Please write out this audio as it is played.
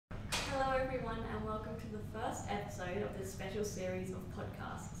everyone, and welcome to the first episode of this special series of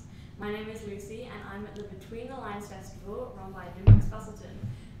podcasts. My name is Loosey, and I'm at the Between the Lines Festival run by Dymocks Busselton.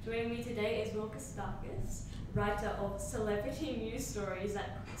 Joining me today is Will Kostakis, writer of celebrity news stories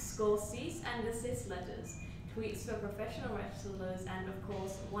that score cease and desist letters, tweets for professional wrestlers, and of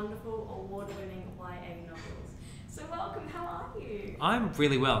course, wonderful award-winning YA novels. So welcome, how are you? I'm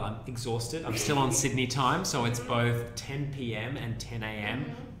really well. I'm exhausted. I'm still on Sydney time, so it's both 10 p.m. and 10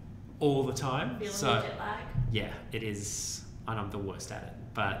 a.m. all the time. Feeling so jet lag? yeah, it is, and I'm the worst at it.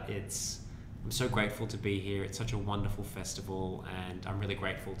 But I'm so grateful to be here. It's such a wonderful festival, and I'm really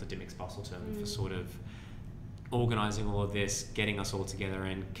grateful to Dymocks Busselton for sort of organising all of this, getting us all together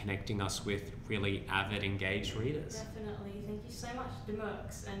and connecting us with really avid, engaged readers. Definitely. Thank you so much,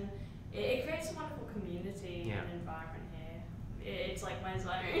 Dymocks. And it creates a wonderful community and environment here. It's like my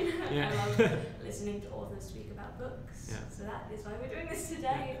zone. Yeah. I love listening to authors speak about books. Yeah. So that is why we're doing this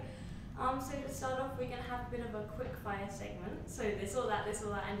today. So to start off, we're going to have a bit of a quick fire segment. So this or that,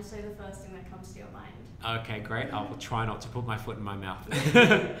 and just say the first thing that comes to your mind. Okay, great. I will try not to put my foot in my mouth.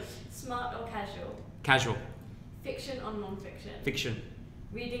 Smart or casual? Casual. Fiction or non-fiction? Fiction.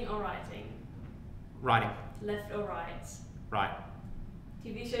 Reading or writing? Writing. Left or right? Right.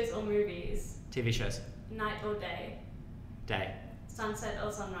 TV shows or movies? TV shows. Night or day? Day. Sunset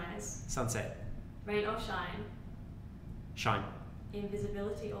or sunrise? Sunset. Rain or shine? Shine.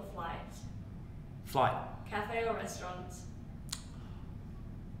 Invisibility or flight? Flight. Cafe or restaurant?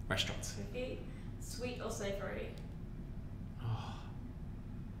 Restaurants. Tricky. Sweet or savoury? Oh.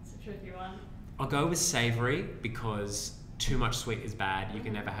 It's a tricky one. I'll go with savoury because too much sweet is bad. You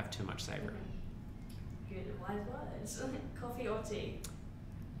can never have too much savoury. Good, wise words. Coffee or tea?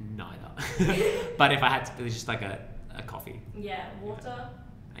 Neither. But if I had to, it was just like a coffee. Yeah, water?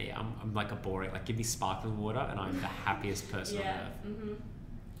 Yeah, I'm like a boring, like give me sparkling water and I'm the happiest person on earth.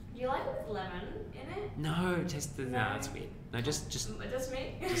 Do you like it with lemon in it? No, no, it's weird. No, just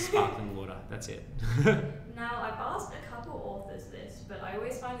me? just sparkling water. That's it. Now, I've asked a couple authors this, but I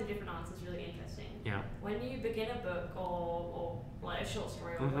always find the different answers really interesting. Yeah. When you begin a book or like a short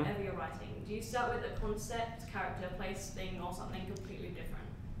story or whatever you're writing, do you start with a concept, character, place, thing, or something completely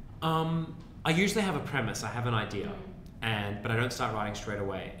different? I usually have a premise. I have an idea, but I don't start writing straight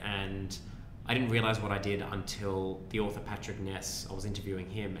away. And I didn't realize what I did until the author Patrick Ness. I was interviewing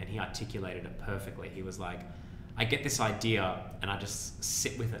him, and he articulated it perfectly. He was like, I get this idea and I just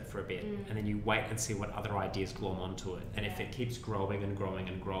sit with it for a bit, and then you wait and see what other ideas glom onto it. And if it keeps growing and growing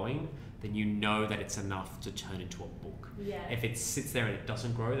and growing, then you know that it's enough to turn into a book. Yeah. If it sits there and it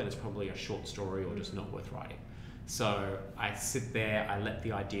doesn't grow, then it's probably a short story or just not worth writing. So I sit there, I let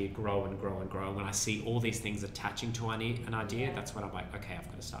the idea grow and grow and grow. And when I see all these things attaching to an idea, that's when I'm like, okay, I've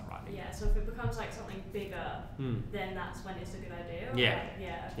got to start writing. Yeah, so if it becomes like something bigger, then that's when it's a good idea.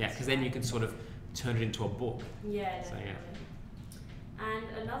 Yeah, because then you can sort of turn it into a book. Yeah, definitely. So, And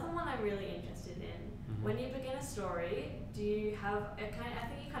another one I'm really interested in, when you begin a story, do you have, I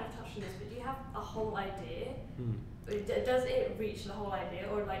think you kind of touched on this, but do you have a whole idea? Does it reach the whole idea,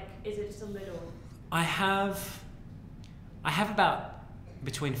 or like, is it just a little? I have about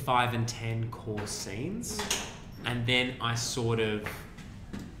between 5 and 10 core scenes, and then I sort of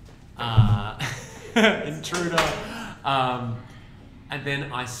intruder, and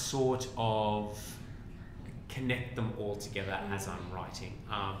then I sort of connect them all together as I'm writing.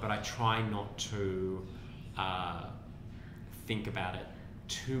 But I try not to think about it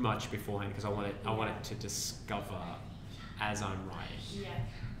too much beforehand because I want it to discover as I'm writing. Yeah.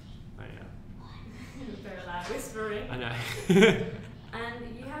 Oh, yeah. Very loud whispering. I know.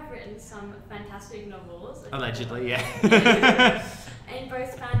 And you have written some fantastic novels. Allegedly, yeah. In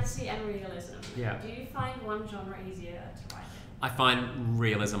both fantasy and realism. Yeah. Do you find one genre easier to write in? I find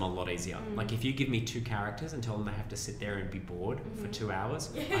realism a lot easier. Like if you give me 2 characters and tell them they have to sit there and be bored for 2 hours,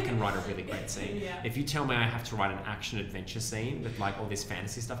 I can write a really great scene. Yeah. If you tell me I have to write an action adventure scene with like all this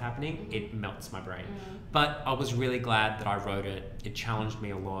fantasy stuff happening, it melts my brain. But I was really glad that I wrote it. It challenged me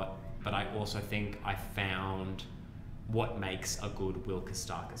a lot. But I also think I found what makes a good Will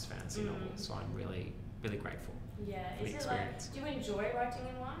Kostakis fantasy novel. So I'm really, really grateful. Yeah, for the is it experience. like, do you enjoy writing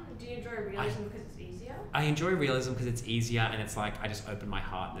in one? Do you enjoy realism because it's easier? I enjoy realism because it's easier and it's like I just open my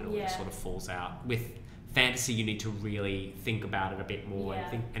heart and it all just sort of falls out. With fantasy, you need to really think about it a bit more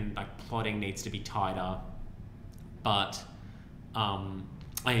and like plotting needs to be tighter. But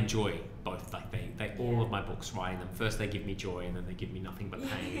I enjoy both. Like they all of my books, writing them. First they give me joy and then they give me nothing but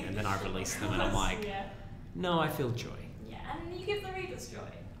pain, and then I release them and I'm like, no, I feel joy. Yeah, and you give the readers joy.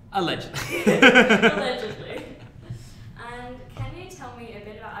 Allegedly. Allegedly. And can you tell me a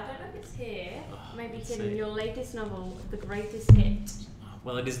bit about, I don't know if it's here, maybe it's in your latest novel, The Greatest Hit. Oh,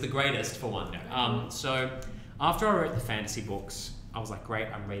 well, it is the greatest for one. So after I wrote the fantasy books, I was like, great,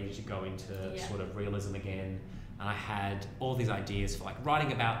 I'm ready to go into sort of realism again. And I had all these ideas for like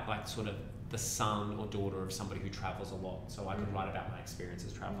writing about like sort of the son or daughter of somebody who travels a lot. So I could write about my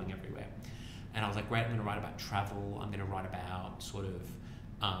experiences traveling everywhere. And I was like, great, I'm going to write about travel. I'm going to write about sort of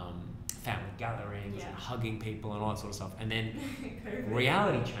family gatherings and hugging people and all that sort of stuff. And then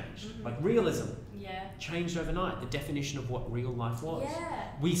reality changed. Like realism changed overnight. The definition of what real life was.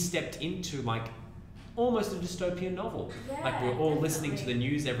 We stepped into like almost a dystopian novel. Like we're all listening to the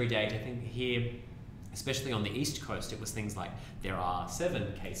news every day to think here, especially on the East Coast, it was things like there are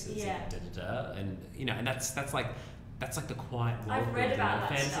 7 cases and you know, and that's like the quiet world. I've read about that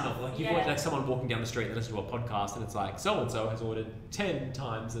fantasy stuff. novel. Like you've watched like someone walking down the street and listen to a podcast and it's like so and so has ordered 10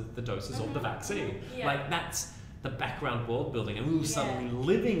 times the doses of the vaccine. Like that's the background world building, and we were suddenly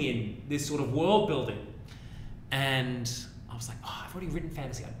living in this sort of world building. And I was like, oh, I've already written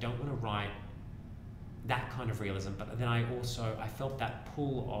fantasy. I don't want to write that kind of realism. But then I felt that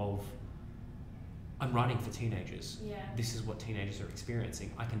pull of I'm writing for teenagers. This is what teenagers are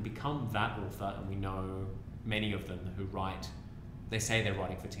experiencing. I can become that author, and we know many of them who write, they say they're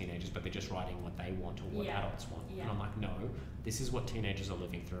writing for teenagers, but they're just writing what they want or what adults want. And I'm like, no, this is what teenagers are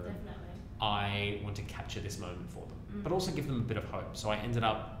living through. Definitely. I want to capture this moment for them, but also give them a bit of hope. So I ended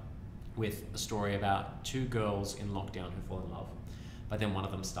up with a story about 2 girls in lockdown who fall in love, but then one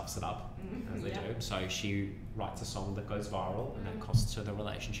of them stuffs it up, as they do. So she writes a song that goes viral, and that costs her the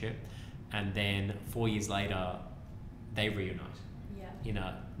relationship. And then 4 years later, they reunite in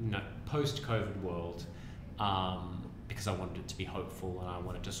a post-COVID world, because I wanted it to be hopeful, and I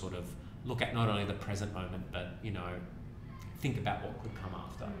wanted to sort of look at not only the present moment, but you know, think about what could come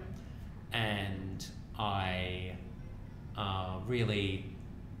after. And I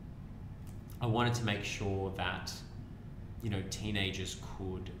wanted to make sure that, you know, teenagers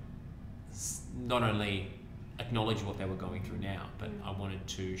could not only acknowledge what they were going through now, but I wanted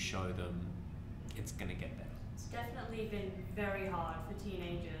to show them it's going to get better. It's definitely been very hard for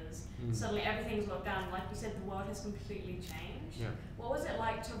teenagers. Suddenly everything's locked down. Like you said, the world has completely changed. What was it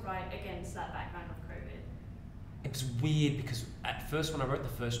like to write against that background of COVID? It was weird because at first, when I wrote the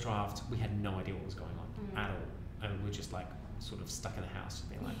first draft, we had no idea what was going on at all. And we were just like sort of stuck in a house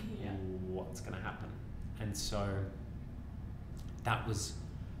being like, what's going to happen? And so that was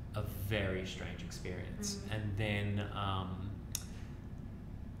a very strange experience. And then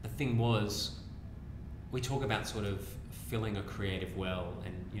the thing was, we talk about sort of filling a creative well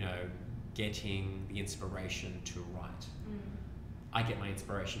and, you know, getting the inspiration to write. I get my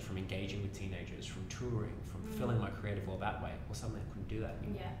inspiration from engaging with teenagers, from touring, from filling my creative well that way. Well, suddenly I couldn't do that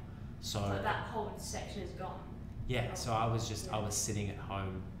anymore. So that whole section is gone. So I was just, I was sitting at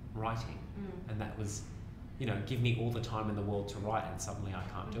home writing, and that was, you know, give me all the time in the world to write and suddenly I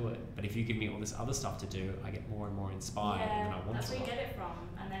can't do it. But if you give me all this other stuff to do, I get more and more inspired and I want to. That's where you get it from.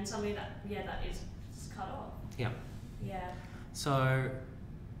 And then suddenly that is just cut off. So,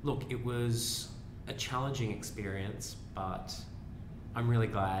 look, it was a challenging experience, but I'm really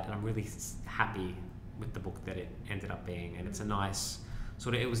glad and I'm really happy with the book that it ended up being. And it's a nice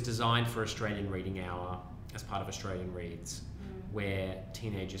sort of, it was designed for Australian Reading Hour as part of Australian Reads, where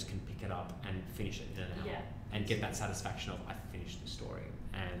teenagers can pick it up and finish it in an hour and get that satisfaction of, I finished the story.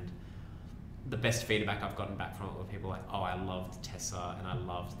 And the best feedback I've gotten back from it were people like, oh, I loved Tessa and I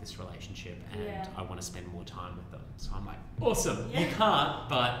loved this relationship and I want to spend more time with them. So I'm like, awesome. You can't,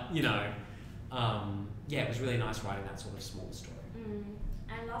 but you know, it was really nice writing that sort of small story.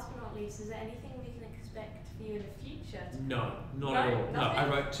 And last but not least, is there anything we can expect for you in the future? No, not at all. No, I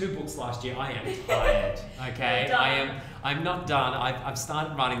wrote 2 books last year. I am tired. Okay, I'm not done. I've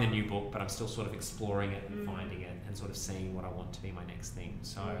started writing the new book, but I'm still sort of exploring it and finding it and sort of seeing what I want to be my next thing.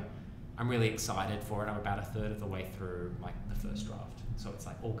 So I'm really excited for it. I'm about a third of the way through like the first draft. So it's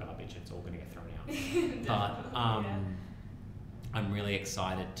like all garbage. It's all going to get thrown out. But I'm really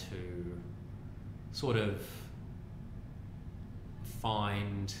excited to sort of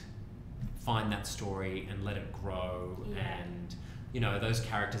find that story and let it grow. And you know, those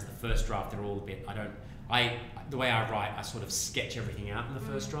characters, the first draft, they're all a bit, the way I write, I sort of sketch everything out in the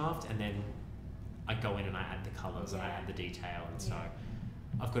first draft, and then I go in and I add the colours and I add the detail, and so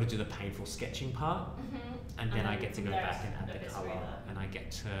I've got to do the painful sketching part, and then I get to go back and add the colour, and I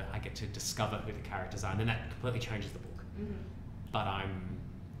get to discover who the characters are, and then that completely changes the book. But I'm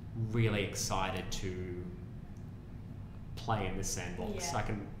really excited to play in this sandbox. I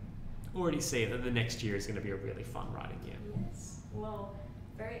can already see that the next year is going to be a really fun writing year. Yes. Well,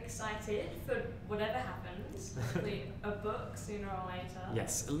 very excited for whatever happens. Hopefully a book sooner or later.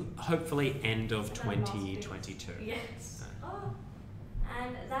 Yes. Hopefully end of 2022. Yes.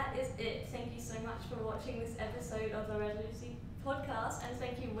 And that is it. Thank you so much for watching this episode of the Red Loosey podcast, and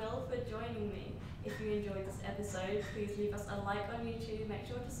thank you, Will, for joining me. If you enjoyed this episode, please leave us a like on YouTube, make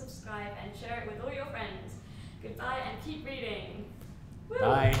sure to subscribe and share it with all your friends. Goodbye and keep reading. Woo!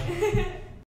 Bye.